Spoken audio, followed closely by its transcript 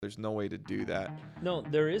There's no way to do that. No,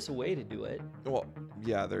 there is a way to do it. Well,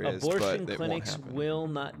 yeah, there is, Abortion but it won't clinics happen. will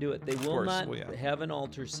not do it. They will course, not well, yeah. have an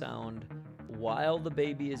ultrasound while the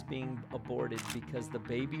baby is being aborted, because the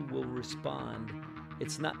baby will respond.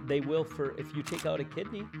 It's not, they will, for if you take out a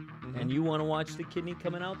kidney and you want to watch the kidney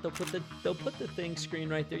coming out, they'll put the thing screen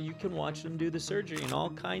right there. You can watch them do the surgery and all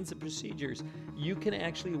kinds of procedures. You can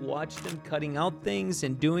actually watch them cutting out things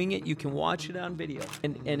and doing it. You can watch it on video.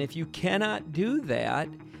 And if you cannot do that,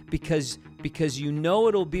 because you know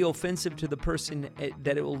it'll be offensive to the person,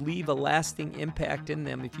 that it will leave a lasting impact in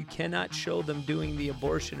them. If you cannot show them doing the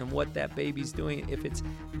abortion and what that baby's doing, if it's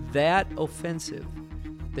that offensive,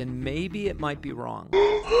 then maybe it might be wrong.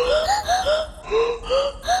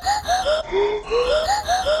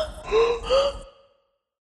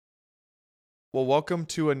 Well, welcome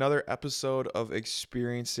to another episode of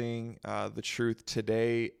Experiencing the Truth.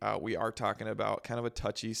 Today, we are talking about kind of a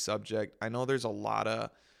touchy subject. I know there's a lot of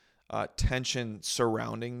tension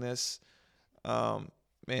surrounding this. And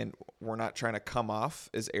we're not trying to come off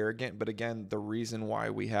as arrogant, but again, the reason why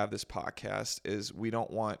we have this podcast is we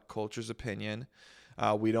don't want culture's opinion.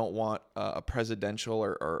 We don't want a presidential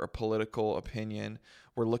or a political opinion.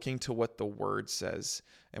 We're looking to what the word says,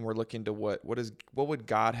 and we're looking to what would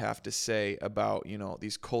God have to say about,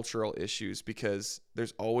 these cultural issues, because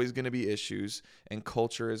there's always going to be issues, and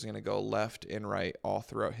culture is going to go left and right all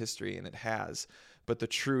throughout history, and it has. But the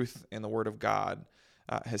truth and the word of God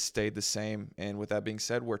has stayed the same. And with that being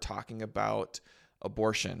said, we're talking about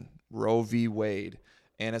abortion, Roe v. Wade.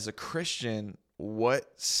 And as a Christian,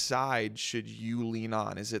 what side should you lean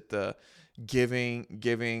on? Is it the giving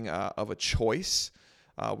of a choice?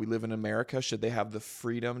 We live in America. Should they have the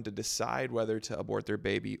freedom to decide whether to abort their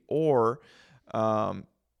baby? Or are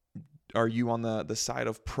you on the side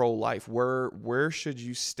of pro-life? Where should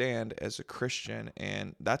you stand as a Christian?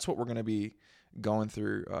 And that's what we're going to be going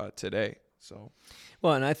through today. So,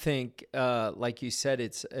 well, and I think, like you said,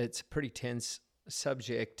 it's a pretty tense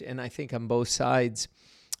subject, and I think on both sides,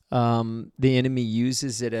 the enemy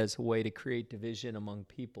uses it as a way to create division among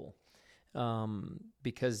people,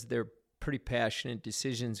 because they're pretty passionate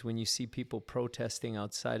decisions. When you see people protesting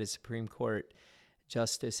outside of Supreme Court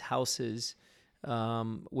justice houses,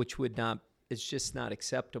 which it's just not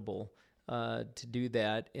acceptable to do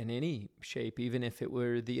that in any shape, even if it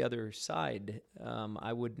were the other side.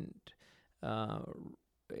 I wouldn't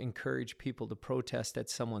encourage people to protest at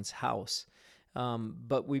someone's house.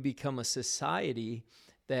 But we become a society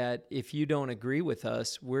that if you don't agree with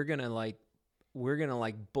us, we're gonna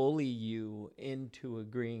bully you into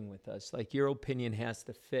agreeing with us. Like, your opinion has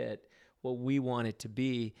to fit what we want it to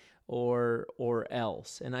be, or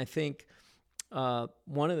else. And I think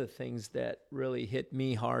one of the things that really hit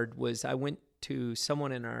me hard was I went to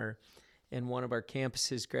someone in one of our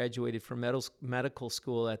campuses graduated from medical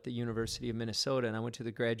school at the University of Minnesota, and I went to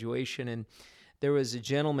the graduation, and there was a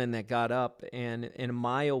gentleman that got up, and in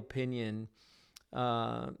my opinion,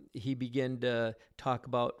 he began to talk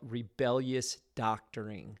about rebellious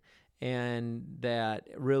doctoring, and that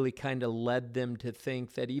really kind of led them to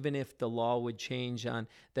think that even if the law would change on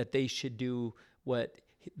that, they should do what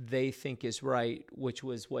they think is right, which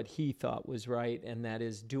was what he thought was right, and that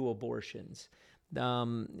is do abortions.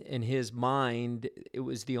 In his mind, it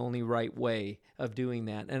was the only right way of doing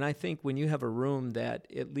that. And I think when you have a room that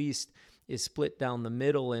at least is split down the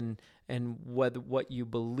middle and whether what you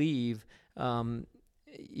believe, it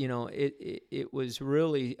was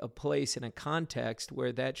really a place in a context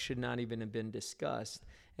where that should not even have been discussed.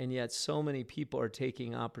 And yet so many people are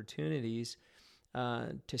taking opportunities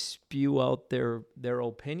to spew out their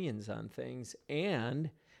opinions on things. And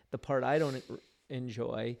the part I don't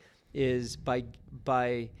enjoy is by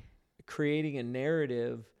creating a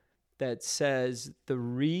narrative that says the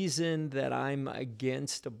reason that I'm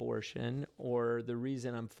against abortion or the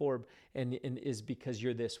reason I'm for and is because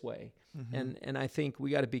you're this way. Mm-hmm. And I think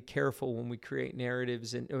we got to be careful when we create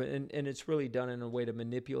narratives, and it's really done in a way to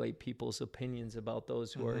manipulate people's opinions about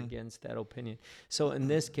those who are against that opinion. So in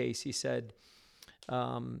this case, he said,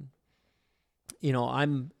 what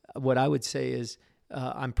I would say is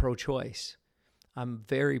I'm pro-choice. I'm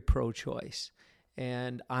very pro-choice,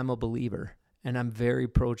 and I'm a believer, and I'm very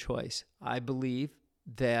pro-choice. I believe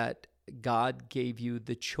that God gave you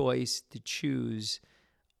the choice to choose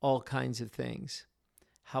all kinds of things.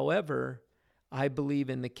 However, I believe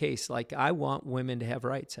in the case, like, I want women to have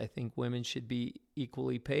rights. I think women should be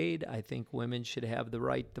equally paid. I think women should have the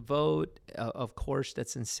right to vote. Of course,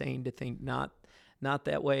 that's insane to think not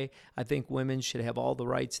that way. I think women should have all the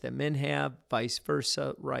rights that men have, vice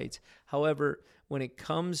versa rights. However, when it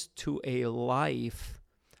comes to a life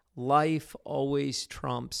always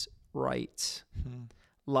trumps rights.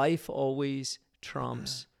 Life always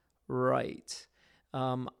trumps right.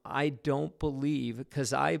 I don't believe,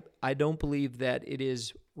 because I don't believe that it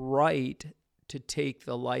is right to take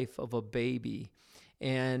the life of a baby.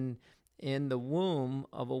 And in the womb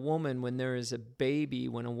of a woman, when there is a baby,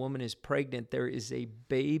 when a woman is pregnant, there is a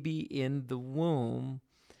baby in the womb.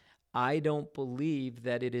 I don't believe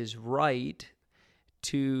that it is right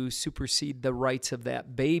to supersede the rights of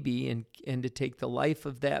that baby and to take the life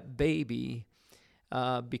of that baby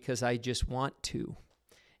because I just want to.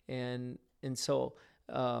 And so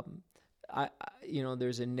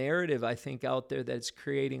there's a narrative, I think, out there that's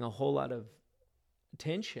creating a whole lot of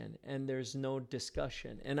tension, and there's no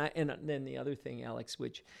discussion. And then the other thing, Alex,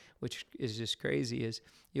 which is just crazy, is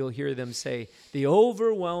you'll hear them say the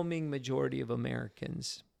overwhelming majority of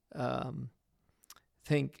Americans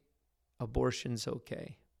think abortion's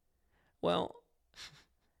okay. Well,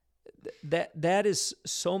 that is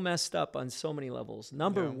so messed up on so many levels.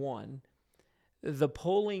 Number one, the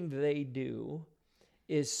polling they do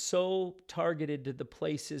is so targeted to the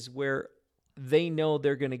places where they know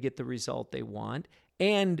they're going to get the result they want.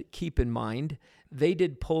 And keep in mind, they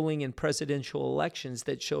did polling in presidential elections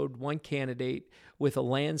that showed one candidate with a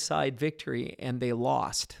landslide victory, and they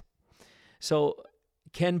lost. So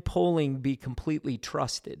can polling be completely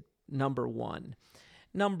trusted? Number one.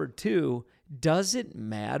 Number two, does it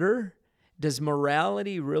matter? Does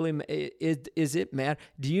morality really, is it matter?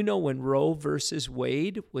 Do you know when Roe versus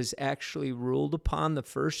Wade was actually ruled upon the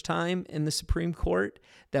first time in the Supreme Court,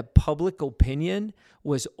 that public opinion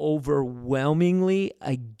was overwhelmingly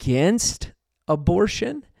against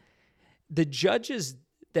abortion? The judges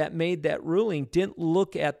that made that ruling didn't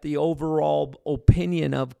look at the overall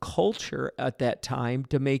opinion of culture at that time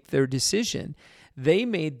to make their decision. They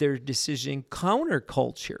made their decision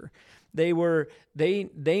counterculture. They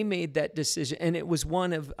made that decision, and it was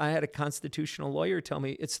I had a constitutional lawyer tell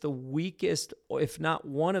me it's the weakest, if not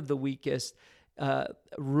one of the weakest,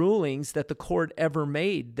 rulings that the court ever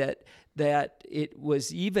made, that it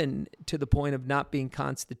was even to the point of not being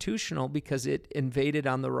constitutional because it invaded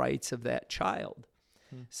on the rights of that child.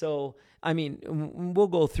 So, I mean, we'll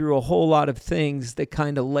go through a whole lot of things that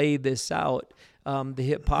kind of lay this out, the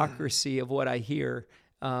hypocrisy of what I hear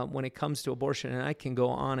when it comes to abortion, and I can go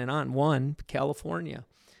on and on. One, California.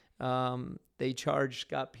 They charged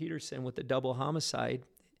Scott Peterson with a double homicide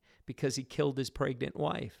because he killed his pregnant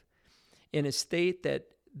wife. In a state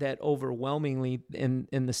that overwhelmingly, in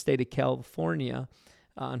the state of California,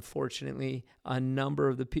 unfortunately, a number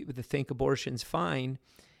of the people that think abortion's fine,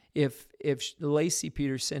 if Lacey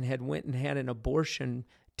Peterson had went and had an abortion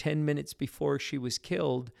 10 minutes before she was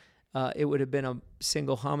killed, it would have been a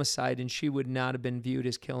single homicide, and she would not have been viewed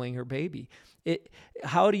as killing her baby.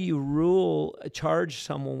 How do you charge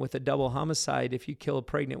someone with a double homicide if you kill a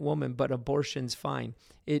pregnant woman, but abortion's fine?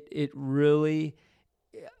 It really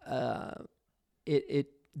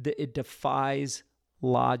it defies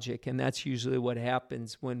logic, and that's usually what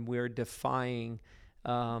happens when we're defying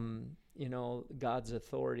God's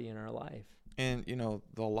authority in our life. And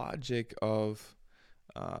the logic of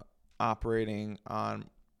operating on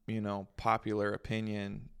popular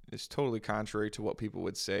opinion is totally contrary to what people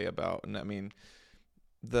would say about, and I mean,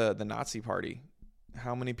 the Nazi Party.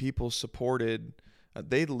 How many people supported?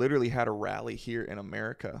 They literally had a rally here in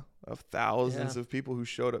America of thousands of people who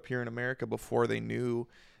showed up here in America before they knew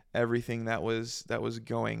everything that was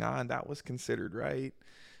going on. That was considered right.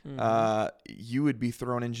 Mm-hmm. You would be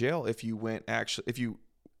thrown in jail if you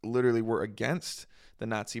literally were against the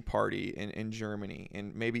Nazi Party in Germany,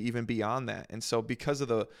 and maybe even beyond that. And so because of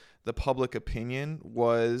the public opinion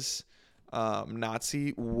was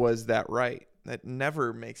Nazi, was that right? That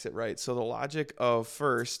never makes it right. So the logic of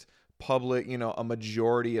first public, a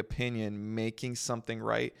majority opinion making something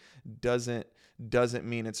right doesn't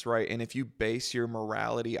mean it's right. And if you base your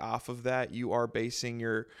morality off of that, you are basing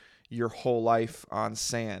your whole life on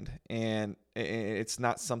sand, and it's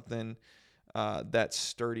not something that's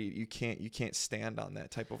sturdy. You can't stand on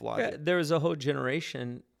that type of logic. Yeah, there was a whole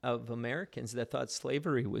generation of Americans that thought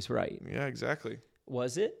slavery was right. Yeah, exactly.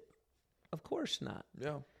 Was it? Of course not.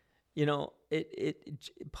 Yeah.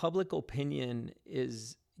 Public opinion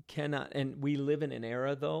cannot, and we live in an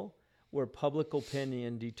era though where public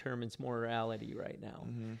opinion determines morality right now.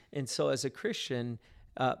 Mm-hmm. And so as a Christian,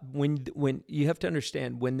 when you have to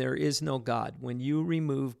understand, when there is no God, when you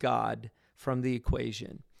remove God from the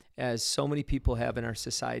equation, as so many people have in our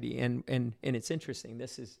society, and it's interesting.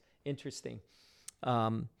 This is interesting.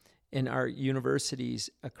 In our universities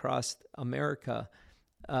across America,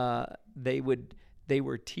 they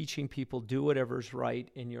were teaching people, do whatever's right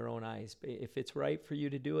in your own eyes. If it's right for you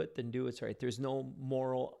to do it, then do what's right. There's no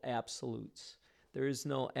moral absolutes. There is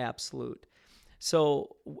no absolute.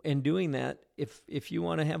 So in doing that, if you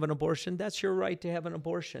want to have an abortion, that's your right to have an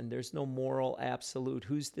abortion. There's no moral absolute.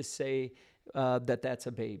 Who's to say that that's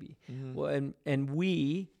a baby? Well, and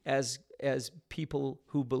we as people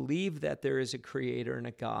who believe that there is a creator and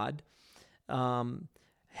a God,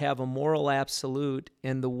 have a moral absolute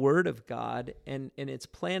in the Word of God, and it's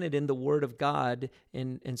planted in the Word of God.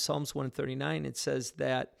 In Psalms 139, it says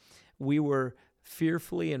that we were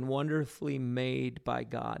fearfully and wonderfully made by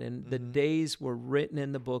God, and the days were written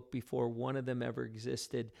in the book before one of them ever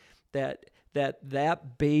existed.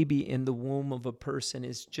 That baby in the womb of a person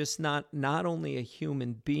is just not only a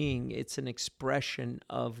human being, it's an expression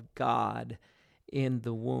of God in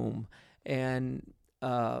the womb, and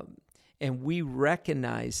we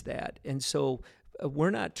recognize that. And so we're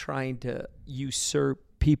not trying to usurp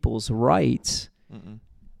people's rights,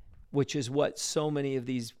 which is what so many of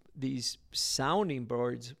these sounding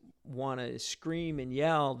boards want to scream and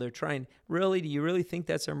yell. They're trying, really, do you really think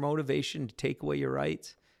that's our motivation, to take away your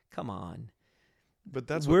rights? Come on. But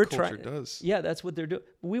that's what culture does. Yeah, that's what they're doing.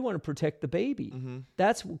 We want to protect the baby.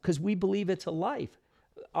 That's because we believe it's a life.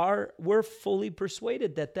 We're fully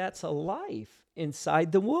persuaded that that's a life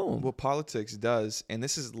inside the womb. Well, politics does, and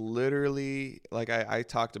this is literally, like I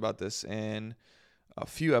talked about this in a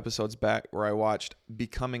few episodes back where I watched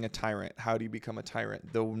Becoming a Tyrant. How do you become a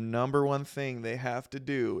tyrant? The number one thing they have to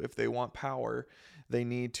do if they want power, they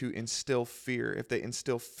need to instill fear. If they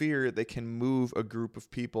instill fear, they can move a group of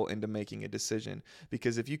people into making a decision.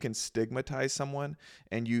 Because if you can stigmatize someone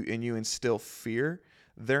and you instill fear,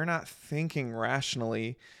 they're not thinking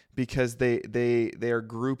rationally, because they are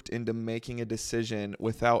grouped into making a decision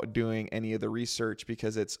without doing any of the research,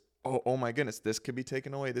 because it's, oh my goodness, this could be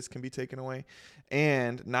taken away, this can be taken away.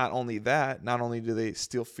 And not only that, not only do they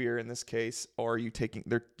steal fear in this case, or you're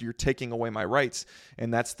taking away my rights,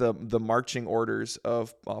 and that's the marching orders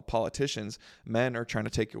of politicians. Men are trying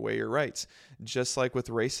to take away your rights, just like with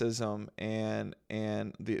racism and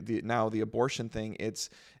the abortion thing. It's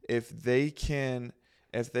if they can,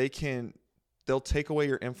 they'll take away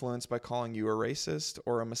your influence by calling you a racist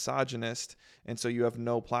or a misogynist, and so you have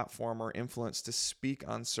no platform or influence to speak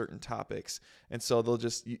on certain topics, and so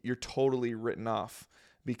you're totally written off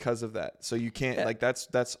because of that. So you can't,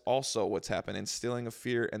 that's also what's happened, instilling a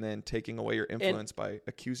fear and then taking away your influence by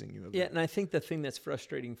accusing you of it. Yeah, and I think the thing that's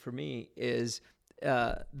frustrating for me is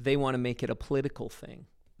they want to make it a political thing.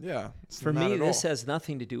 Yeah, for me, this has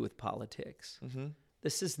nothing to do with politics.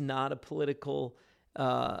 This is not a political.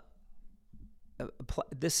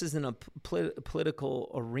 This isn't a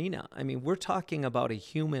political arena. I mean, we're talking about a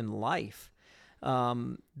human life.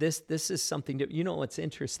 This is something that, what's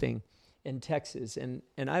interesting in Texas, and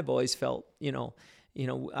I've always felt,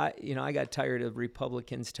 I got tired of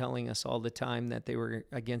Republicans telling us all the time that they were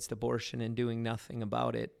against abortion and doing nothing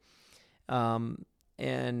about it.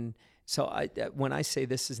 And so when I say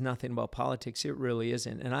this is nothing about politics, it really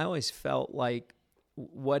isn't. And I always felt like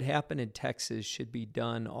what happened in Texas should be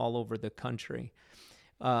done all over the country.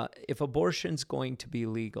 If abortion's going to be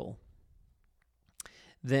legal,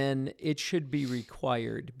 then it should be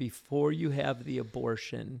required before you have the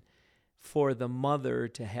abortion for the mother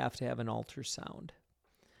to have an ultrasound.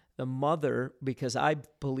 The mother, because I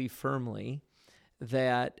believe firmly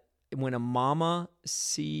that when a mama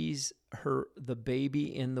sees the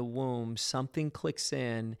baby in the womb, something clicks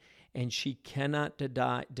in, and she cannot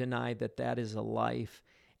deny that is a life.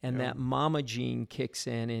 And that mama gene kicks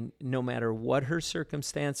in, and no matter what her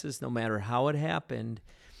circumstances, no matter how it happened,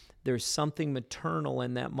 there's something maternal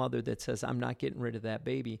in that mother that says, I'm not getting rid of that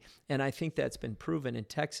baby. And I think that's been proven in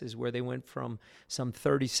Texas, where they went from some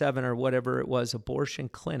 37 or whatever it was abortion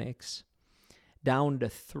clinics down to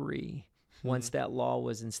 3 once that law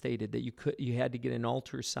was instated, that you had to get an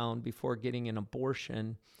ultrasound before getting an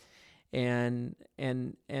abortion. And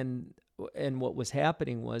what was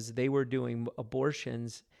happening was they were doing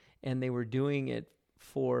abortions, and they were doing it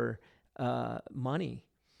for money,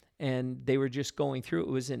 and they were just going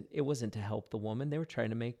through. It wasn't to help the woman. They were trying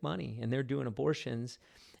to make money, and they're doing abortions,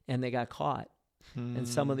 and they got caught. And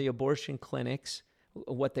some of the abortion clinics,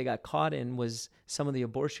 what they got caught in was some of the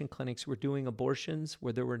abortion clinics were doing abortions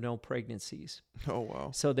where there were no pregnancies. Oh,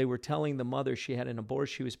 wow. So they were telling the mother she had an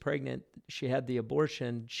abortion, she was pregnant, she had the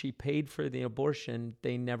abortion, she paid for the abortion,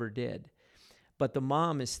 they never did. But the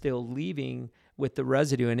mom is still leaving with the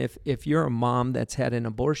residue. And if you're a mom that's had an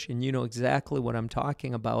abortion, you know exactly what I'm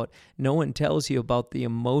talking about. No one tells you about the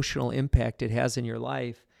emotional impact it has in your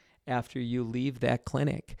life after you leave that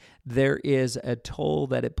clinic. There is a toll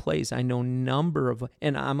that it plays. I know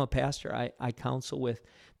and I'm a pastor, I counsel with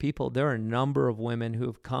people. There are a number of women who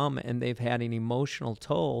have come and they've had an emotional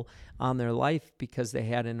toll on their life because they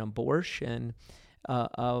had an abortion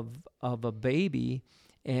of a baby,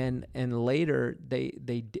 and later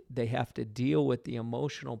they have to deal with the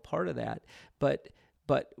emotional part of that. But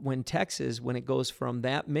when it goes from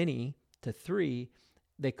that many to 3,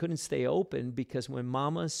 they couldn't stay open because when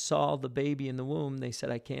mamas saw the baby in the womb, they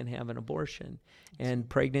said, I can't have an abortion. And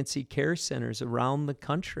pregnancy care centers around the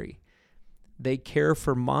country, they care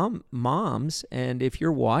for moms. And if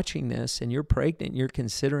you're watching this and you're pregnant, you're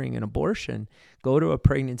considering an abortion, go to a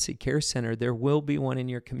pregnancy care center. There will be one in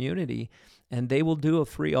your community, and they will do a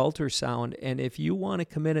free ultrasound. And if you want to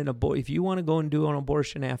commit if you want to go and do an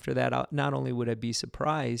abortion after that, not only would I be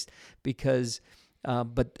surprised because,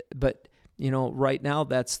 but right now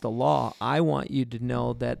that's the law. I want you to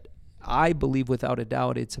know that I believe without a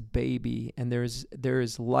doubt it's a baby, and there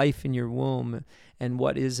is life in your womb, and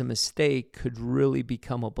what is a mistake could really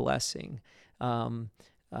become a blessing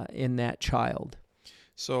in that child.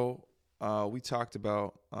 So we talked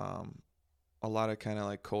about a lot of kind of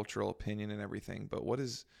like cultural opinion and everything, but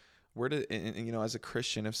as a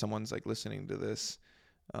Christian, if someone's like listening to this,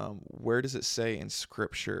 where does it say in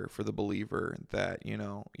Scripture for the believer that,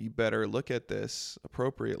 you better look at this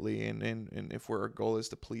appropriately? And if our goal is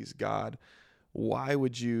to please God, why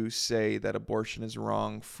would you say that abortion is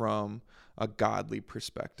wrong from a godly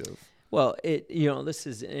perspective? Well, this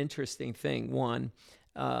is an interesting thing. One,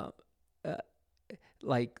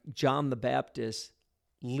 like John the Baptist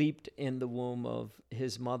leaped in the womb of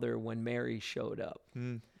his mother when Mary showed up.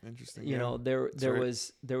 Interesting. There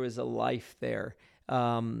was a life there.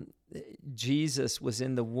 Jesus was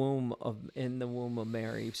in the womb of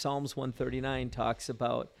Mary. Psalms 139 talks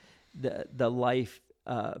about the life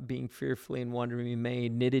being fearfully and wonderfully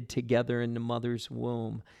made, knitted together in the mother's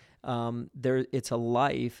womb. It's a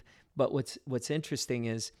life, but what's interesting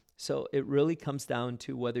is, so it really comes down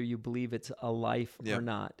to whether you believe it's a life or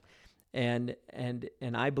not, and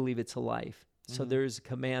I believe it's a life. So there's a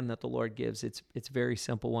command that the Lord gives. It's a very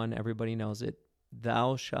simple one. Everybody knows it.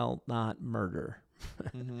 Thou shalt not murder.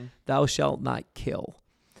 Thou shalt not kill.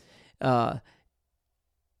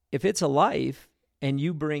 If it's a life and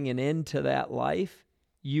you bring an end to that life,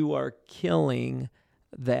 you are killing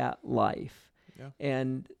that life. Yeah.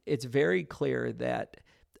 And it's very clear that,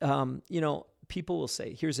 people will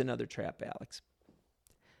say, here's another trap, Alex.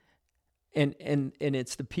 And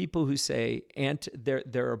it's the people who say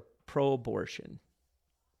they're pro-abortion.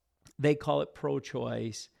 They call it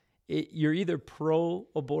pro-choice. You're either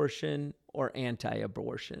pro-abortion or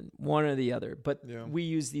anti-abortion, one or the other. But we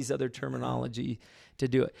use these other terminology to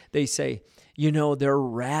do it. They say, they're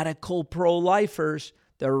radical pro-lifers.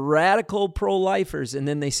 They're radical pro-lifers. And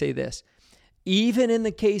then they say this, even in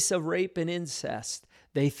the case of rape and incest,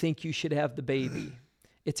 they think you should have the baby.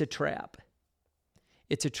 It's a trap.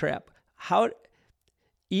 It's a trap. When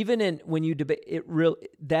you debate it,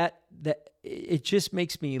 it just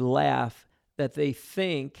makes me laugh that they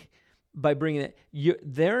think by bringing it,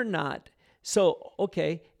 they're not. So,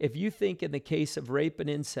 okay, if you think in the case of rape and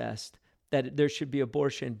incest that there should be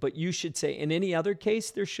abortion, but you should say in any other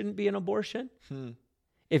case there shouldn't be an abortion.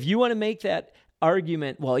 If you want to make that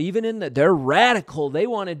argument, well, even they're radical, they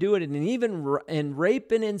want to do it, and even in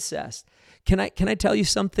rape and incest, can I tell you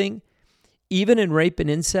something? Even in rape and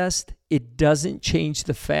incest, it doesn't change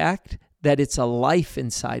the fact that it's a life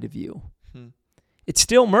inside of you. It's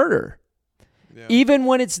still murder. Yeah. Even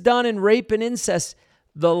when it's done in rape and incest,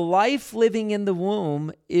 the life living in the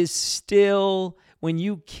womb is still, when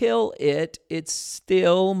you kill it, it's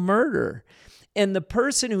still murder. And the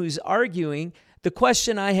person who's arguing, the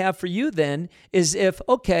question I have for you then is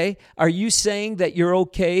are you saying that you're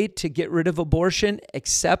okay to get rid of abortion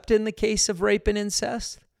except in the case of rape and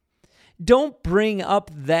incest? Don't bring up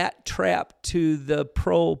that trap to the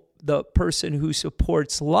person who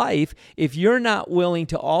supports life if you're not willing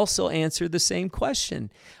to also answer the same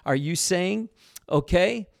question. Are you saying,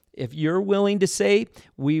 if you're willing to say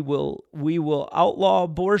we will outlaw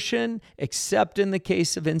abortion except in the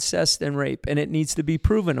case of incest and rape, and it needs to be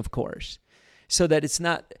proven, of course, so that it's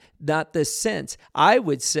not the sense. I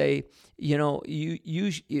would say, in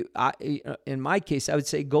my case, I would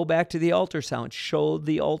say go back to the ultrasound, show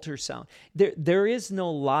the ultrasound. There is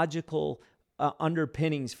no logical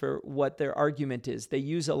underpinnings for what their argument is. They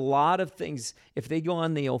use a lot of things. If they go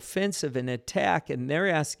on the offensive and attack and they're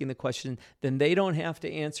asking the question, then they don't have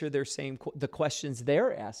to answer the questions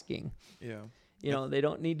they're asking. Yeah. They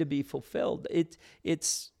don't need to be fulfilled.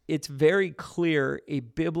 It's it's very clear, a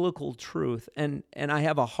biblical truth, and I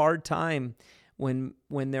have a hard time when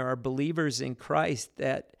there are believers in Christ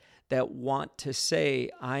that want to say,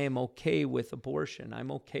 I am okay with abortion.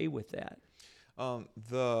 I'm okay with that.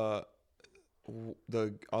 The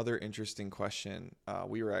other interesting question,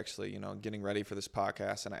 we were actually, getting ready for this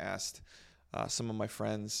podcast, and I asked some of my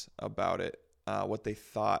friends about it, what they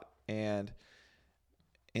thought, and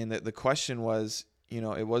the question was,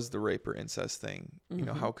 it was the rape or incest thing.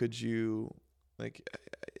 Mm-hmm. How could you, like,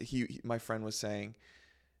 my friend was saying,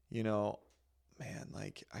 man,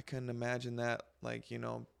 like, I couldn't imagine that, like,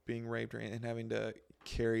 being raped and having to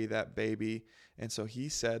carry that baby. And so he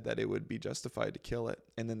said that it would be justified to kill it.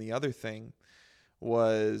 And then the other thing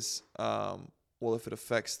was, well, if it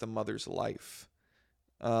affects the mother's life,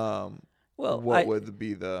 what would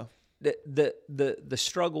be the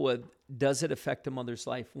struggle with, does it affect a mother's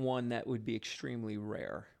life? One, that would be extremely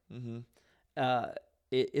rare. Mm-hmm.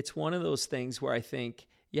 It's one of those things where I think,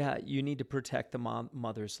 yeah, you need to protect the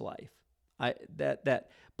mother's life.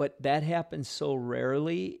 But that happens so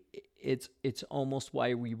rarely. It's almost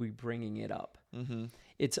why we be bringing it up. Mm-hmm.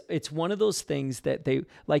 It's one of those things that they,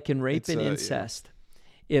 like in rape and incest.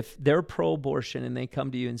 Yeah. If they're pro-abortion and they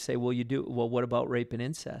come to you and say, well, what about rape and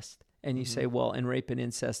incest? And you say, well, in rape and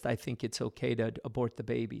incest, I think it's okay to abort the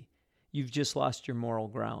baby. You've just lost your moral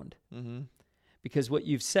ground. Mm-hmm. Because what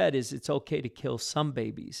you've said is it's okay to kill some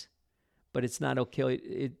babies, but it's not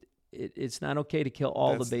okay. It's not okay to kill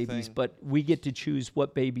all the babies, but we get to choose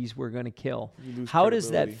what babies we're going to kill. How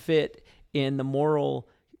does that fit in the moral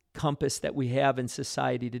compass that we have in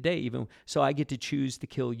society today? Even so, I get to choose to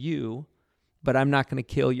kill you, but I'm not going to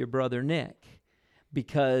kill your brother Nick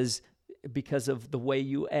because of the way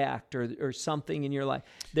you act or something in your life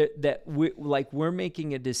that we're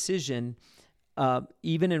making a decision,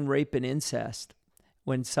 even in rape and incest,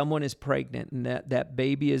 when someone is pregnant and that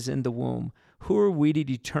baby is in the womb. Who are we to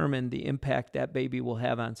determine the impact that baby will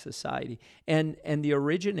have on society? And the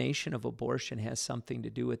origination of abortion has something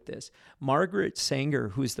to do with this. Margaret Sanger,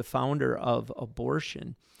 who's the founder of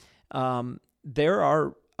abortion, there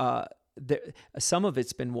are some of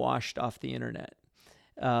it's been washed off the internet,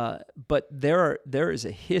 but there is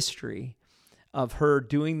a history of her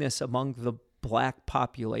doing this among the Black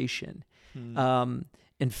population.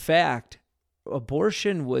 In fact,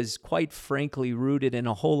 abortion was quite frankly rooted in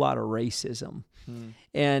a whole lot of racism.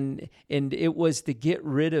 And it was to get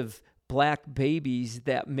rid of Black babies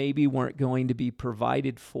that maybe weren't going to be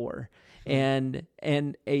provided for, and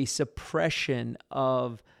a suppression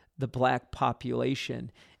of the Black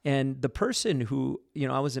population. And the person who,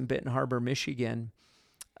 I was in Benton Harbor, Michigan,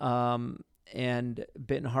 and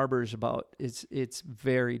Benton Harbor is it's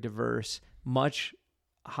very diverse, much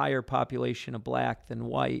higher population of Black than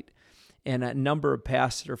white. And a number of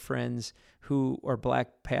pastor friends who are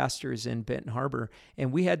Black pastors in Benton Harbor.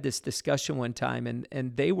 And we had this discussion one time,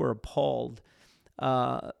 and they were appalled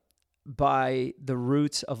by the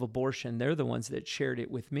roots of abortion. They're the ones that shared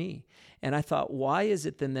it with me. And I thought, why is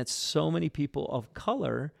it then that so many people of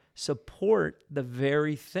color support the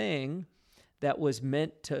very thing that was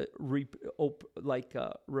meant to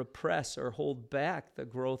repress or hold back the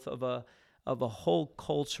growth of a whole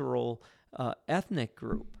cultural ethnic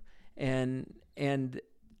group? And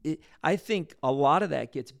I think a lot of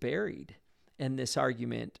that gets buried in this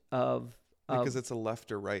argument of because it's a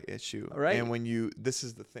left or right issue, right? And this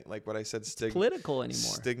is the thing, like what I said, political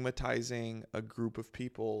anymore. Stigmatizing a group of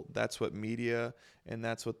people. That's what media and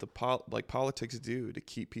that's what politics do to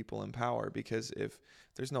keep people in power. Because if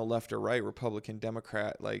there's no left or right, Republican,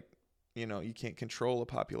 Democrat, you can't control a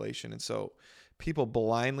population, and so people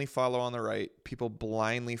blindly follow on the right. People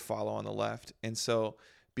blindly follow on the left, and so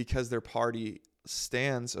because their party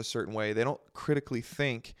stands a certain way, they don't critically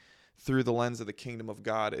think through the lens of the kingdom of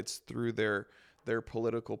God. It's through their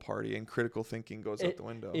political party, and critical thinking goes out the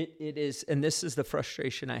window. It is, and this is the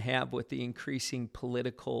frustration I have with the increasing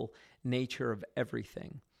political nature of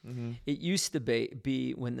everything. Mm-hmm. It used to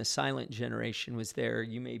be when the silent generation was there,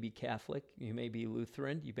 you may be Catholic, you may be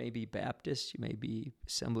Lutheran, you may be Baptist, you may be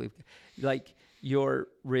Assembly of, like your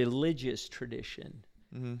religious tradition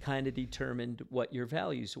kind of determined what your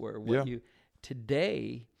values were.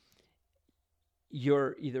 Today,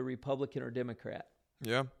 you're either Republican or Democrat.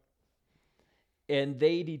 Yeah. And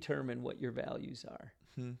they determine what your values are.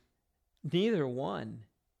 Neither one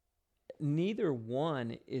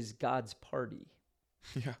is God's party.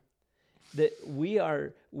 Yeah. That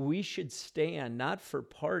we should stand not for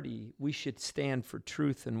party, we should stand for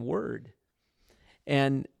truth and word.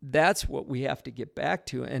 And that's what we have to get back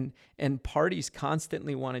to. And parties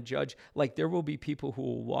constantly want to judge. Like, there will be people who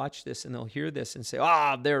will watch this and they'll hear this and say,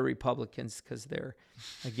 they're Republicans because they're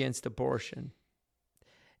against abortion.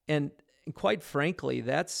 And quite frankly,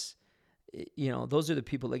 that's, those are the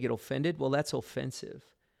people that get offended. Well, that's offensive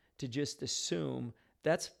to just assume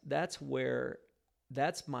that's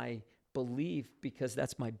my belief, because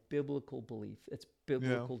that's my biblical belief. It's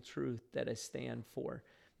biblical truth that I stand for,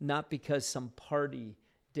 not because some party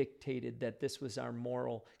dictated that this was our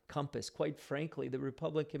moral compass. Quite frankly, the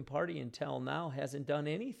Republican Party until now hasn't done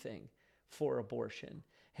anything for abortion,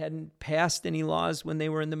 hadn't passed any laws when they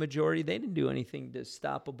were in the majority. They didn't do anything to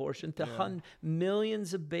stop abortion.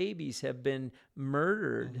 Millions of babies have been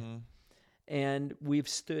murdered. Mm-hmm. And we've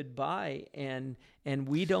stood by, and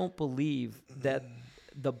we don't believe that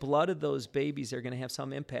the blood of those babies are going to have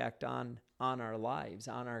some impact on our lives,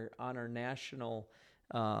 on our national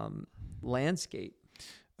landscape.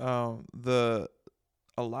 A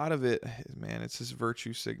lot of it, man, it's just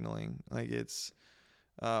virtue signaling. Like, it's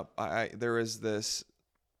there is this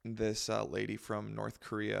lady from North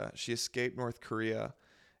Korea. She escaped North Korea,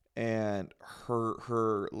 and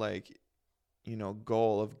her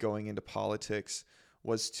goal of going into politics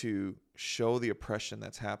was to show the oppression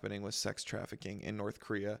that's happening with sex trafficking in North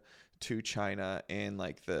Korea to China, and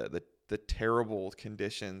like the terrible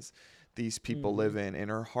conditions these people live in.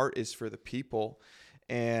 And her heart is for the people.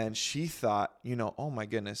 And she thought, oh my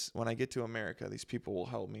goodness, when I get to America, these people will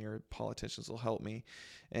help me, or politicians will help me.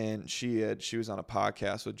 And she was on a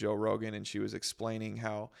podcast with Joe Rogan, and she was explaining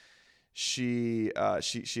how she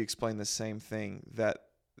explained the same thing, that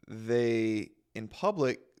they in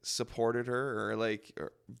public supported her,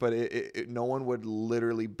 but no one would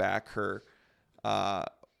literally back her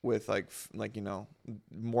with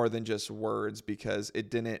more than just words, because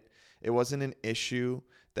it wasn't an issue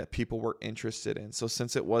that people were interested in. So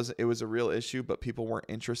since it was a real issue, but people weren't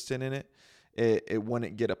interested in it, it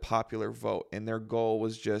wouldn't get a popular vote. And their goal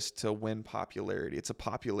was just to win popularity. It's a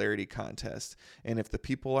popularity contest. And if the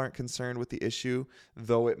people aren't concerned with the issue,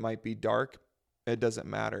 though it might be dark, it doesn't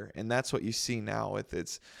matter. And that's what you see now with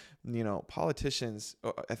politicians.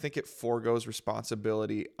 I think it forgoes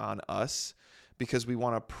responsibility on us, because we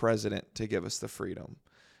want a president to give us the freedom.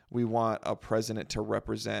 We want a president to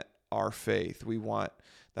represent our faith.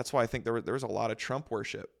 That's why I think there was a lot of Trump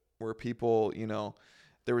worship, where people,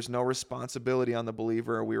 there was no responsibility on the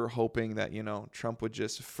believer. We were hoping that, Trump would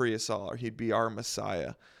just free us all, or he'd be our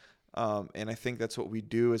Messiah. And I think that's what we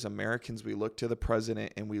do as Americans. We look to the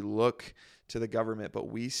president and we look to the government, but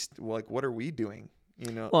what are we doing?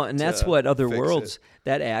 Well, and that's what other worlds,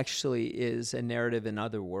 that actually is a narrative in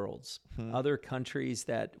other worlds. Other countries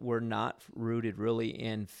that were not rooted really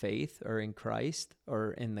in faith or in Christ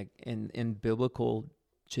or in biblical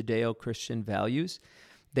Judeo-Christian values,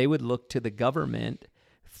 they would look to the government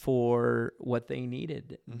for what they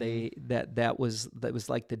needed. That was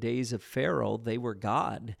like the days of Pharaoh. They were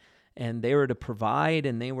God, and they were to provide,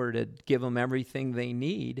 and they were to give them everything they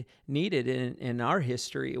needed. In our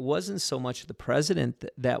history, it wasn't so much the president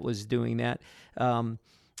that was doing that.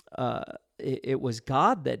 It was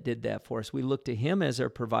God that did that for us. We looked to him as our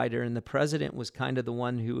provider, and the president was kind of the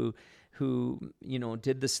one who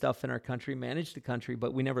did the stuff in our country, managed the country,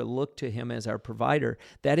 but we never looked to him as our provider.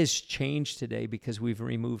 That has changed today because we've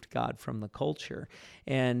removed God from the culture.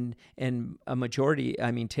 And a majority,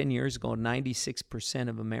 10 years ago, 96%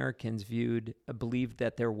 of Americans believed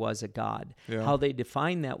that there was a God. Yeah. How they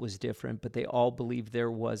defined that was different, but they all believed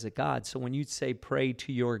there was a God. So when you say pray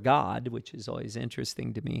to your God, which is always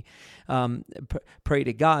interesting to me, pray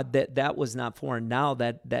to God, that was not foreign. Now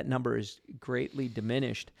that number is greatly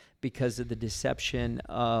diminished because of the deception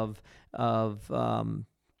of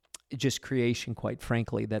just creation, quite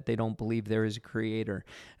frankly, that they don't believe there is a creator,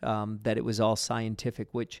 that it was all scientific,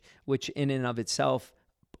 which in and of itself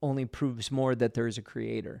only proves more that there is a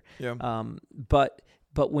creator. Yeah.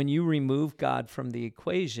 But when you remove God from the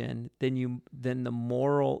equation, then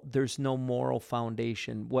there's no moral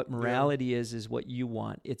foundation. What morality is what you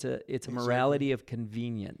want. It's a morality of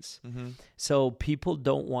convenience. Mm-hmm. So people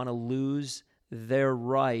don't want to lose their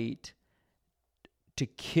right to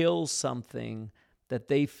kill something that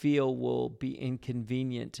they feel will be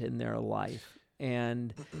inconvenient in their life.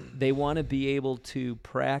 And they want to be able to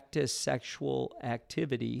practice sexual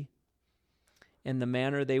activity in the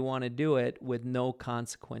manner they want to do it with no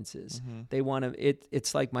consequences. Mm-hmm. They want to,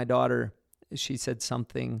 it's like my daughter, she said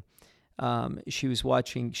something, she was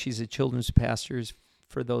watching, she's a children's pastor,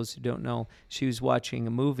 for those who don't know, she was watching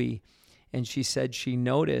a movie, and she said she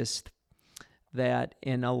noticed that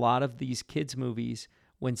in a lot of these kids' movies,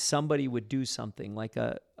 when somebody would do something like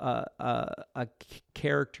a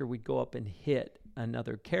character would go up and hit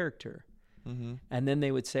another character, and then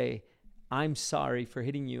they would say, "I'm sorry for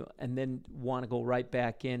hitting you," and then want to go right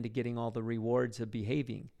back into getting all the rewards of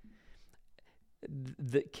behaving.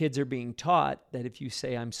 The kids are being taught that if you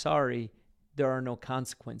say "I'm sorry," there are no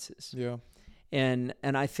consequences. Yeah. And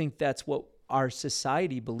I think that's what our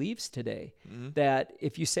society believes today, that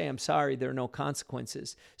if you say "I'm sorry," there are no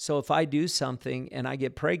consequences. So if I do something and I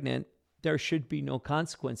get pregnant, there should be no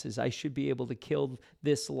consequences. I should be able to kill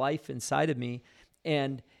this life inside of me.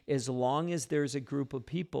 And as long as there's a group of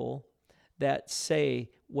people that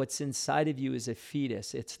say what's inside of you is a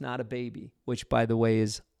fetus, it's not a baby, which, by the way,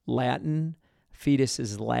 is Latin. Fetus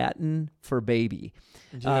is Latin for baby.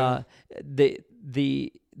 Yeah.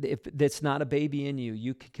 If that's not a baby in you,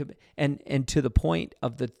 you could, and to the point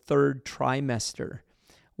of the third trimester,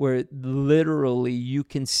 where literally you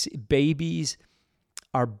can see babies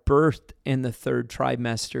are birthed in the third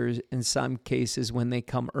trimester. In some cases, when they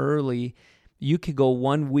come early, you could go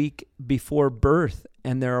 1 week before birth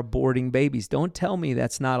and they're aborting babies. Don't tell me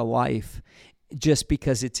that's not a life just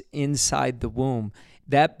because it's inside the womb.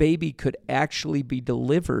 That baby could actually be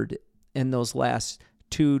delivered in those last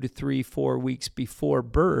 2 to 3, 4 weeks before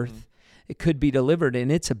birth. It could be delivered,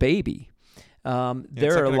 and it's a baby.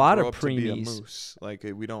 There are a lot of preemies. A moose. Like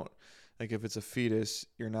we don't, like if it's a fetus,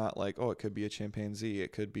 you're not like, oh, it could be a chimpanzee,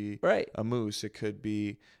 it could be a moose, it could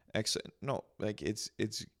be no, like it's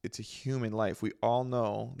a human life. We all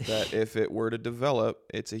know that if it were to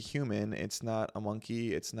develop, it's a human. It's not a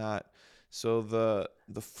monkey. It's not. So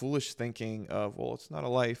the foolish thinking of, well, it's not a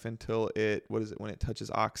life until when it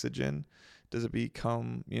touches oxygen, does it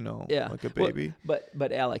become, like a baby? Well,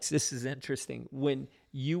 but Alex, this is interesting. When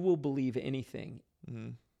you will believe anything,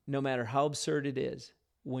 no matter how absurd it is,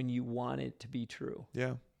 when you want it to be true.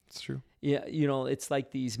 Yeah, it's true. Yeah, it's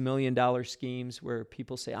like these $1 million schemes where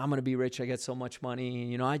people say, "I'm going to be rich. I got so much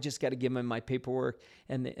money. I just got to give them my paperwork,"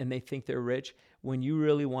 and they think they're rich. When you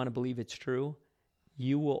really want to believe it's true,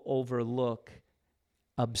 you will overlook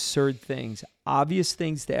absurd things, obvious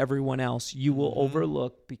things to everyone else. You will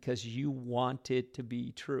overlook because you want it to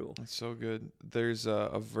be true. That's so good. There's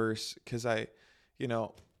a verse, because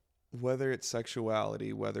whether it's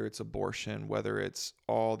sexuality, whether it's abortion, whether it's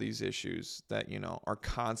all these issues that, are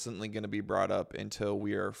constantly going to be brought up until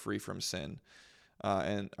we are free from sin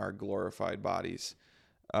and our glorified bodies,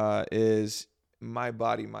 is my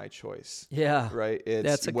body, my choice. Yeah. Right?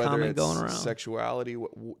 That's a comment going around. Sexuality,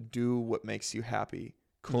 do what makes you happy.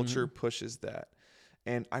 Culture pushes that.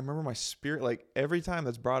 And I remember my spirit, like every time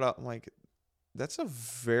that's brought up, I'm like, that's a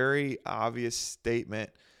very obvious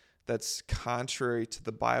statement that's contrary to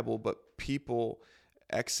the Bible, but people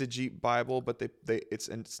exegete Bible, but it's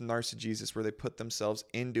narcigesis, where they put themselves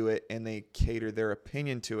into it and they cater their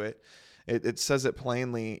opinion to it. It says it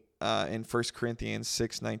plainly in 1 Corinthians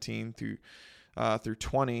 6:19 through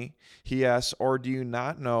 20. He asks, "Or do you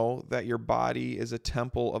not know that your body is a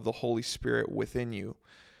temple of the Holy Spirit within you,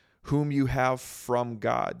 whom you have from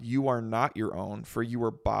God? You are not your own, for you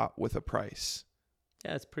were bought with a price."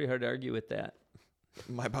 Yeah, it's pretty hard to argue with that.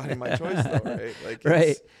 My body, my choice, though, right? Like,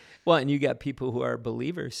 right. Well, and you got people who are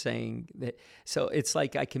believers saying that. So it's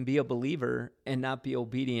like I can be a believer and not be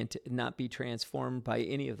obedient, not be transformed by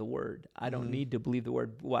any of the word. I don't need to believe the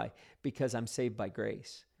word. Why? Because I'm saved by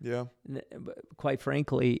grace. Yeah. Quite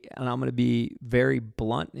frankly, and I'm going to be very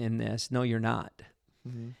blunt in this. No, you're not.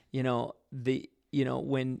 When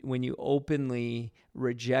you openly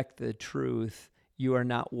reject the truth, you are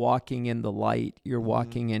not walking in the light. You're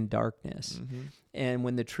walking in darkness. And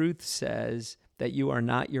when the truth says that you are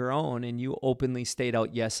not your own and you openly state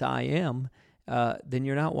out, "Yes, I am," then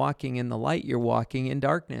you're not walking in the light. You're walking in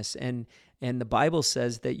darkness. And the Bible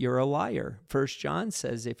says that you're a liar. 1 John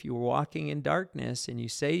says if you're walking in darkness and you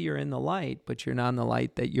say you're in the light, but you're not in the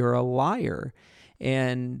light, that you're a liar.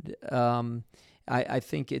 And I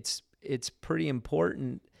think it's pretty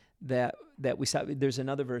important that we stop. There's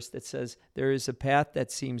another verse that says, "There is a path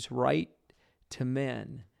that seems right to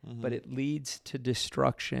men, but it leads to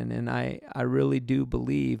destruction." And I really do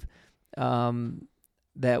believe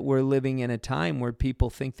that we're living in a time where people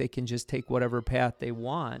think they can just take whatever path they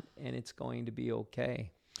want and it's going to be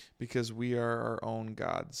okay. Because we are our own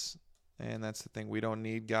gods. And that's the thing. We don't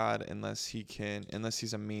need God unless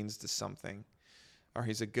he's a means to something. Or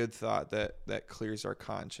he's a good thought that clears our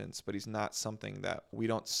conscience, but he's not something that we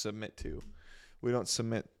don't submit to. We don't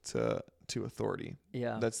submit to authority.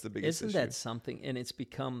 Yeah. That's the biggest issue. Isn't that something? And it's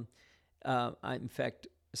become, in fact,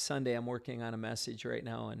 Sunday I'm working on a message right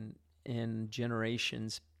now in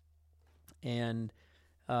generations. And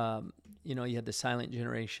you had the silent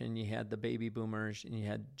generation, you had the baby boomers, and you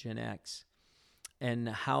had Gen X. And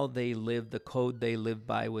how they lived, the code they lived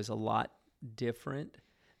by was a lot different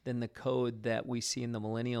than the code that we see in the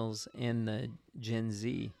millennials and the Gen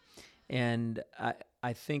Z. And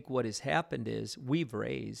I think what has happened is we've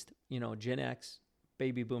raised, Gen X,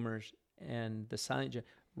 baby boomers, and the silent gen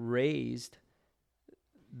raised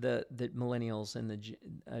the millennials and the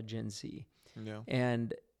Gen Z. Yeah.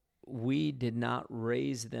 And we did not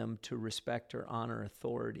raise them to respect or honor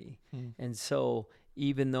authority. And so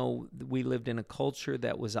even though we lived in a culture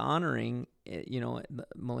that was honoring, the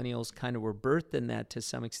millennials kind of were birthed in that to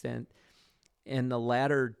some extent. In the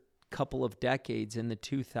latter couple of decades, in the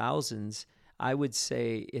 2000s, I would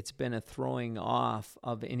say it's been a throwing off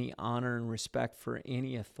of any honor and respect for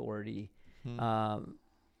any authority. And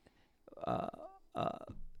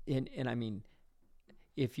I mean,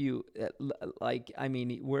 if you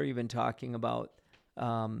we're even talking about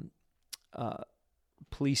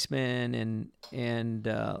policemen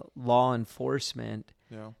and law enforcement.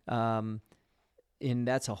 Yeah. And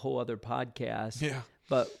that's a whole other podcast. Yeah.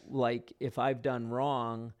 But like, if I've done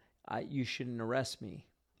wrong, you shouldn't arrest me.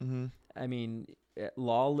 Mm-hmm. I mean,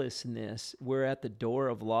 lawlessness, we're at the door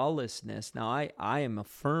of lawlessness. Now, I am a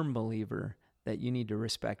firm believer that you need to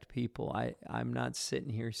respect people. I'm not sitting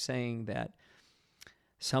here saying that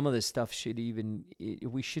some of this stuff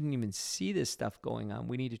we shouldn't even see this stuff going on.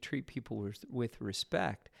 We need to treat people with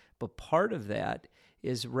respect. But part of that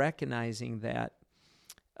is recognizing that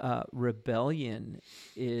rebellion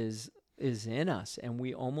is in us, and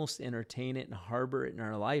we almost entertain it and harbor it in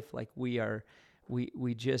our life. Like we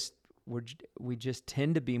just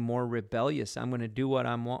tend to be more rebellious. I'm going to do what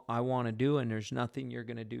I want to do, and there's nothing you're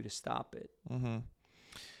going to do to stop it. Mm-hmm.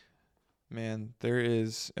 Man,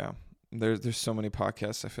 there's so many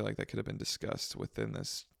podcasts I feel like that could have been discussed within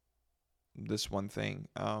this one thing.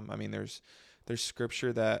 I mean, there's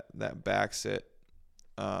scripture that backs it,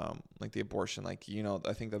 like the abortion. Like,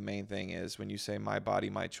 I think the main thing is when you say my body,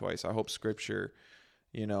 my choice, I hope scripture,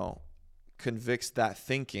 convicts that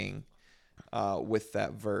thinking with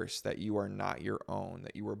that verse, that you are not your own,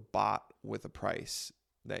 that you were bought with a price,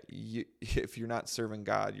 that if you're not serving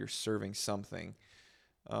God, you're serving something.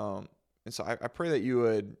 And so I pray that you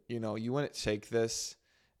would, you wouldn't take this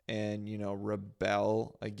and,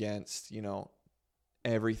 rebel against,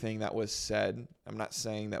 everything that was said. I'm not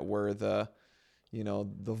saying that we're the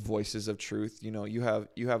voices of truth. You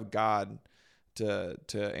have God to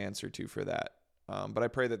answer to for that. But I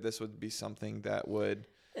pray that this would be something that would.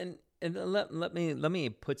 And let me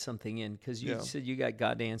put something in, because you said you got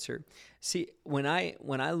God to answer. See, when I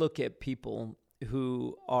look at people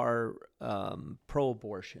who are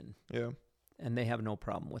pro-abortion, and they have no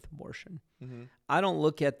problem with abortion, mm-hmm. I don't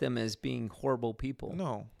look at them as being horrible people.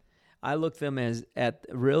 No, I look them at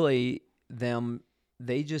really them.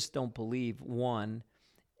 They just don't believe, one,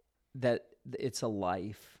 that it's a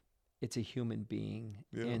life, it's a human being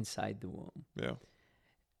inside the womb. Yeah.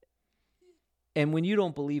 And when you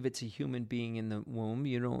don't believe it's a human being in the womb,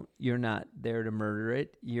 you're not there to murder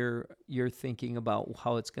it. You're thinking about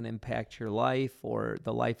how it's going to impact your life or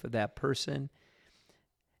the life of that person.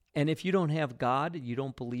 And if you don't have God, you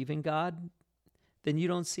don't believe in God, then you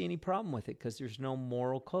don't see any problem with it, because there's no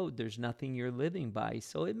moral code. There's nothing you're living by.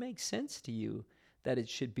 So it makes sense to you that it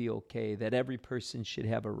should be okay, that every person should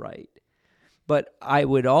have a right. But I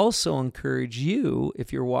would also encourage you,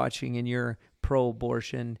 if you're watching and you're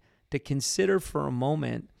pro-abortion, to consider for a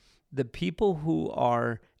moment the people who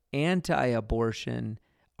are anti-abortion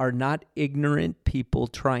are not ignorant people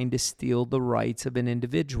trying to steal the rights of an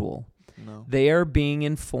individual. No. They are being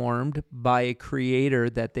informed by a creator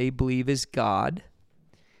that they believe is God,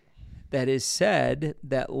 that has said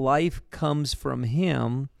that life comes from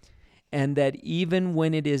him, and that even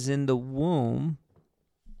when it is in the womb,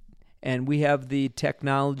 and we have the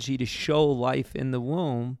technology to show life in the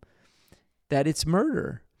womb, that it's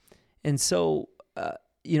murder. And so,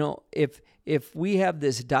 if we have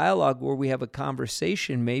this dialogue where we have a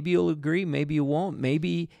conversation, maybe you'll agree, maybe you won't.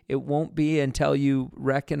 Maybe it won't be until you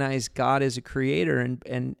recognize God as a creator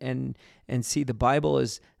and see the Bible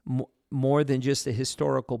as more than just a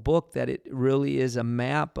historical book, that it really is a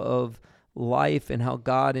map of life and how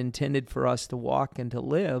God intended for us to walk and to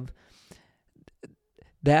live.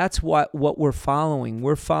 That's what we're following.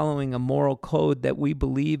 We're following a moral code that we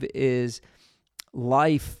believe is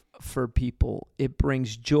life for people. It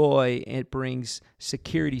brings joy, it brings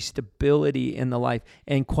security, stability in the life.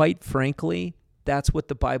 And quite frankly, that's what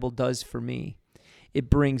the Bible does for me.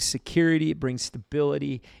 It brings security, it brings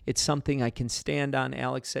stability. It's something I can stand on.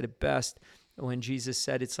 Alex said it best when Jesus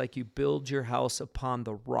said, it's like you build your house upon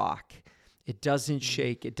the rock. It doesn't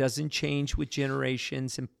shake. It doesn't change with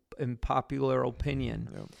generations and popular opinion.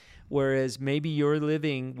 Yep. Whereas maybe you're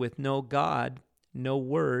living with no God, no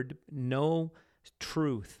word, no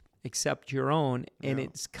truth except your own, and Yeah.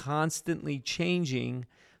 it's constantly changing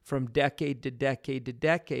from decade to decade to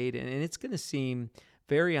decade, and it's going to seem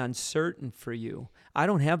very uncertain for you. I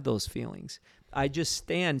don't have those feelings. I just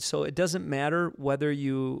stand. So it doesn't matter whether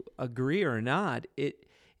you agree or not.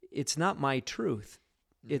 It's not my truth.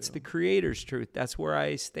 It's the Creator's truth. That's where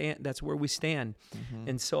I stand. That's where we stand.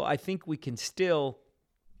 And so I think we can still,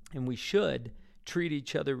 and we should, treat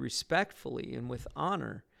each other respectfully and with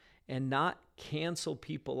honor, and not cancel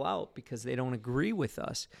people out because they don't agree with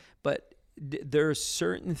us. But there are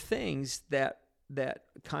certain things that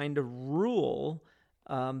kind of rule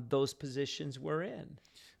those positions we're in.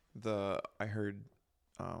 I heard,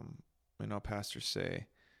 pastors say,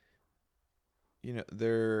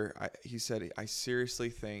 he said, I seriously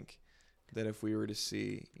think that if we were to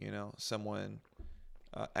see, someone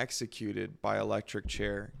executed by electric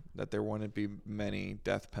chair, that there wouldn't be many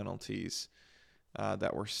death penalties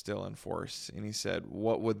that were still in force. And he said,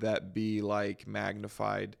 what would that be like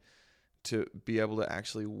magnified to be able to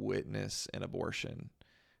actually witness an abortion?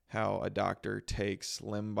 How a doctor takes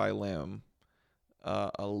limb by limb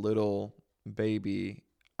a little baby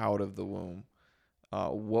out of the womb.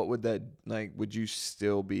 What would that, like, would you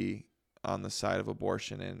still be on the side of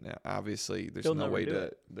abortion? And obviously there's They'll no never way do to,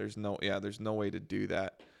 it. there's no way to do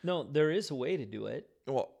that. No, there is a way to do it.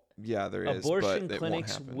 Well, yeah, there is. Abortion but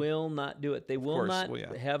clinics it won't happen. will not do it. They will course, not well,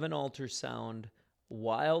 yeah. have an ultrasound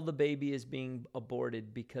while the baby is being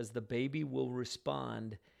aborted, because the baby will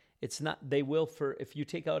respond. It's not, they will, for if you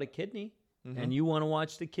take out a kidney and you want to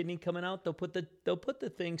watch the kidney coming out, they'll put the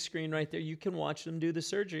thing screen right there. You can watch them do the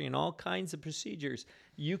surgery and all kinds of procedures.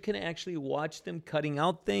 You can actually watch them cutting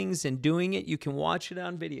out things and doing it. You can watch it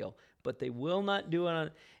on video, but they will not do it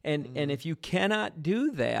on, and if you cannot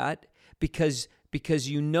do that because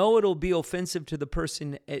it'll be offensive to the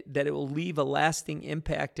person, that it will leave a lasting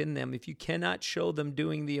impact in them. If you cannot show them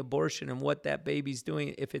doing the abortion and what that baby's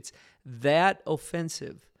doing, if it's that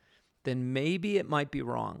offensive, then maybe it might be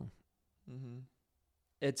wrong.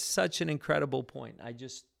 It's such an incredible point. I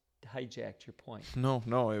just hijacked your point. No,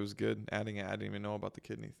 it was good. I didn't even know about the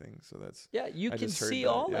kidney thing. So that's, Yeah, you I can just heard see that,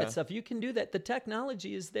 all yeah. that stuff. You can do that. The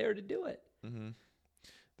technology is there to do it.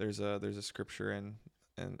 There's a scripture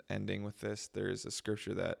and ending with this. There's a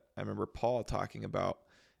scripture that I remember Paul talking about,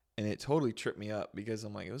 and it totally tripped me up because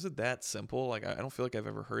I'm like, was it that simple? Like, I don't feel like I've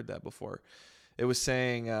ever heard that before. It was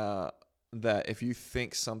saying that if you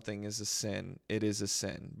think something is a sin, it is a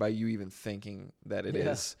sin by you even thinking that it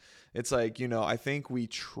is. It's like, I think we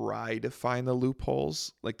try to find the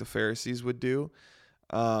loopholes like the Pharisees would do.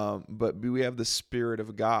 But we have the Spirit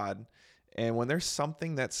of God. And when there's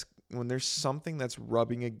something that's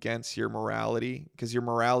rubbing against your morality, because your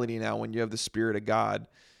morality now, when you have the Spirit of God,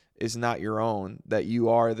 is not your own, that you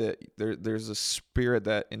are there's a spirit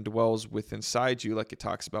that indwells within inside you, like it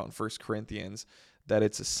talks about in 1 Corinthians, that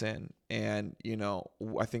it's a sin. And,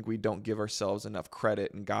 I think we don't give ourselves enough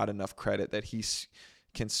credit and God enough credit that he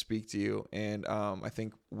can speak to you. And I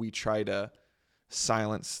think we try to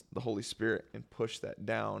silence the Holy Spirit and push that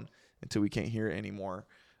down until we can't hear it anymore.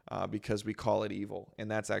 Because we call it evil.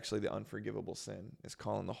 And that's actually the unforgivable sin, is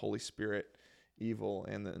calling the Holy Spirit evil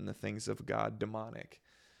and the things of God demonic,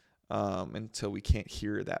 until we can't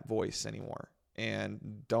hear that voice anymore.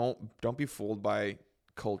 And don't be fooled by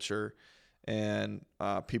culture and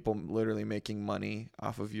people literally making money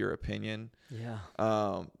off of your opinion. Yeah.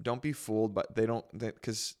 Don't be fooled, but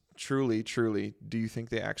because truly, do you think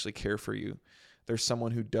they actually care for you? There's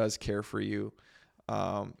someone who does care for you.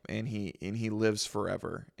 And he lives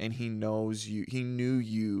forever, and he knows you. He knew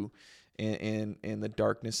you in the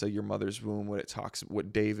darkness of your mother's womb. What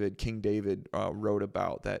King David wrote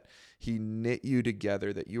about, that he knit you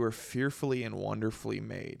together, that you were fearfully and wonderfully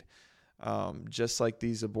made. Just like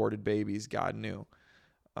these aborted babies, God knew.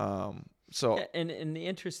 And the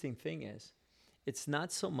interesting thing is, it's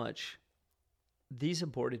not so much these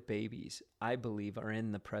aborted babies, I believe, are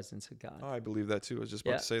in the presence of God. Oh, I believe that too. I was just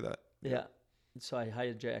about to say that. Yeah. So I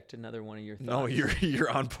hijacked another one of your thoughts. No, you're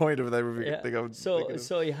on point of that. Yeah.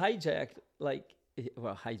 So he hijacked, like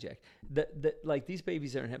theyese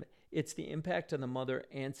babies are in heaven. It's the impact on the mother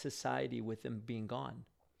and society with them being gone.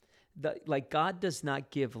 God does not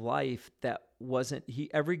give life that wasn't.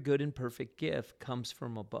 Every good and perfect gift comes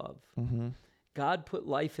from above. God put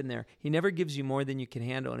life in there. He never gives you more than you can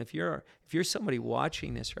handle. And if you're somebody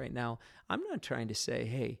watching this right now, I'm not trying to say,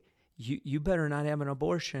 hey, you better not have an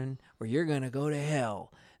abortion or you're going to go to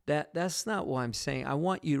hell. That's not what I'm saying. I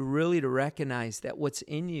want you really to recognize that what's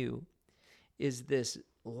in you is this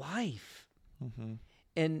life. Mm-hmm.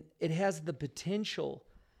 And it has the potential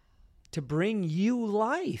to bring you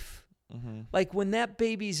life. Mm-hmm. Like when that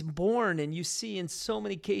baby's born, and you see in so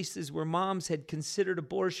many cases where moms had considered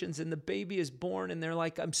abortions and the baby is born and they're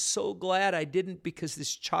like, I'm so glad I didn't, because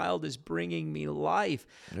this child is bringing me life.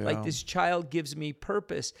 Yeah. Like this child gives me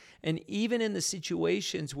purpose. And even in the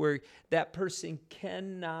situations where that person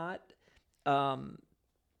cannot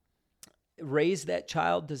raise that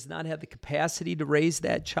child, does not have the capacity to raise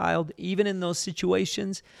that child, even in those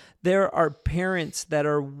situations, there are parents that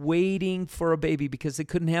are waiting for a baby because they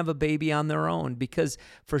couldn't have a baby on their own, because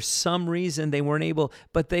for some reason they weren't able,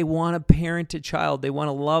 but they want to parent a child, they want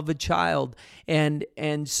to love a child. And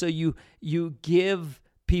so you give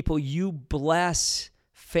people, you bless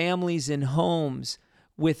families and homes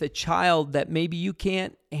with a child that maybe you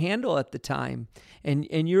can't handle at the time.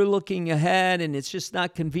 And you're looking ahead and it's just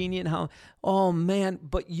not convenient how, oh man,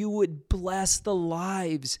 but you would bless the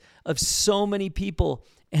lives of so many people.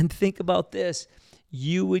 And think about this,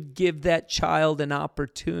 you would give that child an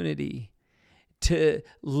opportunity to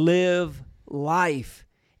live life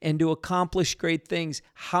and to accomplish great things.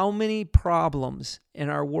 How many problems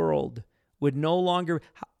in our world would no longer,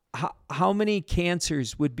 how many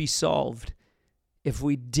cancers would be solved if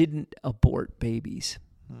we didn't abort babies?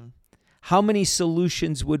 How many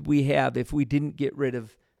solutions would we have if we didn't get rid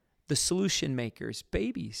of the solution makers,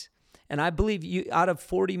 babies? And I believe out of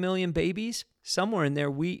 40 million babies, somewhere in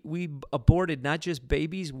there, we aborted not just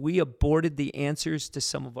babies, we aborted the answers to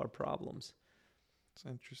some of our problems. It's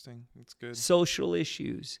interesting. It's good. Social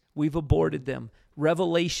issues, we've aborted them.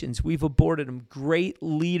 Revelations, we've aborted them. Great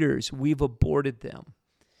leaders, we've aborted them.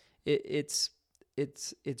 It's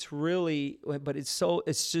really, but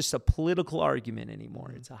it's just a political argument anymore.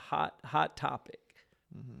 Mm-hmm. It's a hot topic.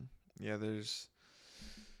 Mm-hmm. Yeah,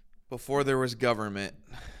 before there was government,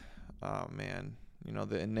 oh man,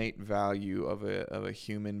 the innate value of a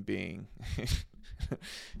human being,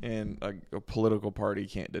 and a political party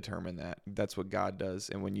can't determine that. That's what God does.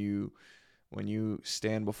 And when you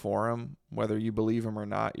stand before him, whether you believe him or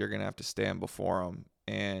not, you're gonna have to stand before him.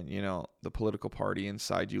 And the political party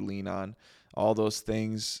inside you lean on, all those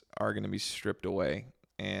things are going to be stripped away,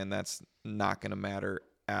 and that's not going to matter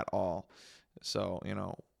at all. So,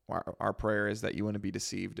 our prayer is that you wouldn't be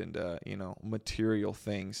deceived into, material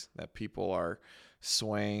things that people are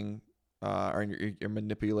swaying, or you're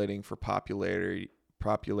manipulating for popularity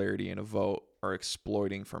in a vote, or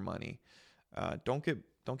exploiting for money. Don't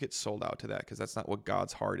get sold out to that, because that's not what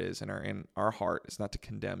God's heart is. In our heart, it's not to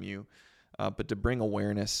condemn you, but to bring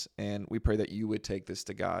awareness. And we pray that you would take this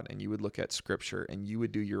to God, and you would look at Scripture, and you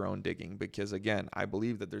would do your own digging. Because again, I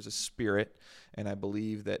believe that there's a spirit, and I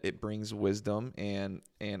believe that it brings wisdom, and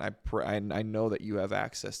I know that you have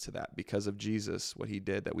access to that because of Jesus, what he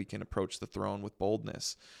did, that we can approach the throne with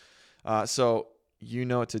boldness. So you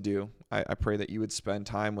know what to do. I pray that you would spend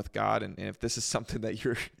time with God. And if this is something that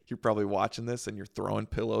you're probably watching this and you're throwing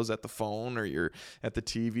pillows at the phone, or you're at the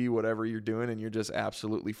TV, whatever you're doing, and you're just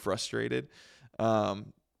absolutely frustrated,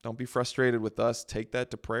 don't be frustrated with us. Take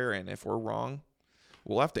that to prayer. And if we're wrong,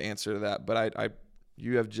 we'll have to answer to that. But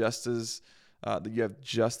you have just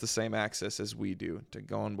the same access as we do to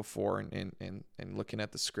going before and looking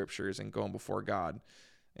at the Scriptures and going before God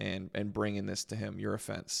and bringing this to him, your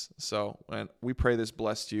offense. So, and we pray this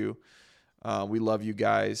blessed you. We love you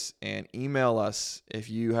guys, and email us if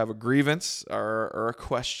you have a grievance or a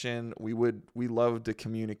question. We love to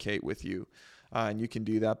communicate with you. And you can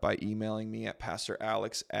do that by emailing me at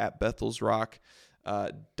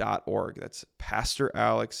pastoralex@bethelsrock.org. That's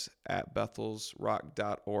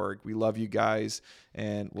pastoralex@bethelsrock.org. We love you guys,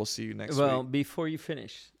 and we'll see you next week. Well, before you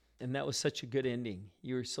finish, and that was such a good ending.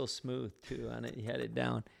 You were so smooth too on it. You had it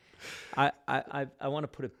down. I want to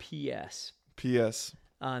put a PS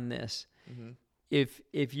on this. Mm-hmm.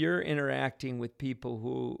 If you're interacting with people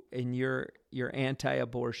who, and you're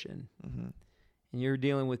anti-abortion, mm-hmm. and you're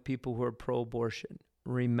dealing with people who are pro-abortion,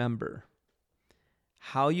 remember,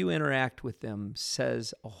 how you interact with them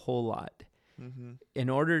says a whole lot. Mm-hmm. In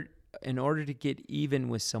order to get even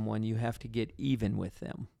with someone, you have to get even with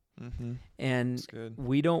them. Mm-hmm. And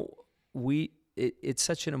it's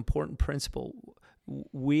such an important principle.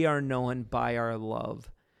 We are known by our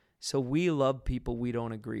love. So we love people we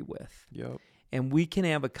don't agree with. Yep. And we can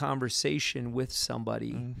have a conversation with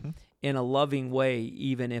somebody mm-hmm. in a loving way,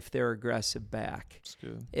 even if they're aggressive back. That's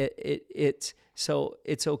good. So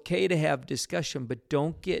it's okay to have discussion, but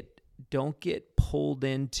don't get pulled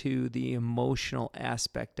into the emotional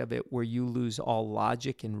aspect of it where you lose all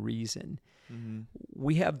logic and reason. Mm-hmm.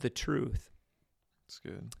 We have the truth. That's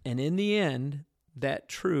good. And in the end, that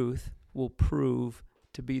truth will prove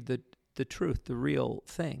to be the the truth, the real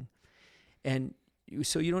thing. And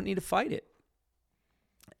so you don't need to fight it.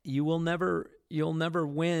 You'll never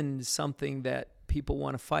win something that people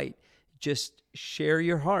want to fight. Just share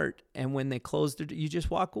your heart, and when they close you just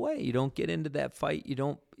walk away. You don't get into that fight. You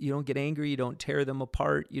don't get angry. You don't tear them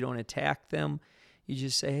apart. You don't attack them. You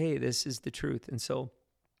just say, hey, this is the truth. And so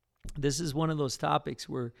this is one of those topics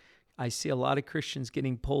where I see a lot of Christians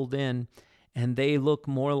getting pulled in, and they look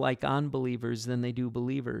more like unbelievers than they do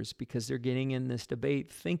believers, because they're getting in this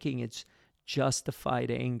debate thinking it's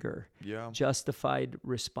justified anger, justified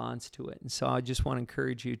response to it. And so I just want to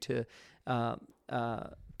encourage you to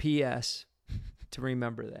P.S. to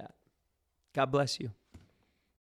remember that. God bless you.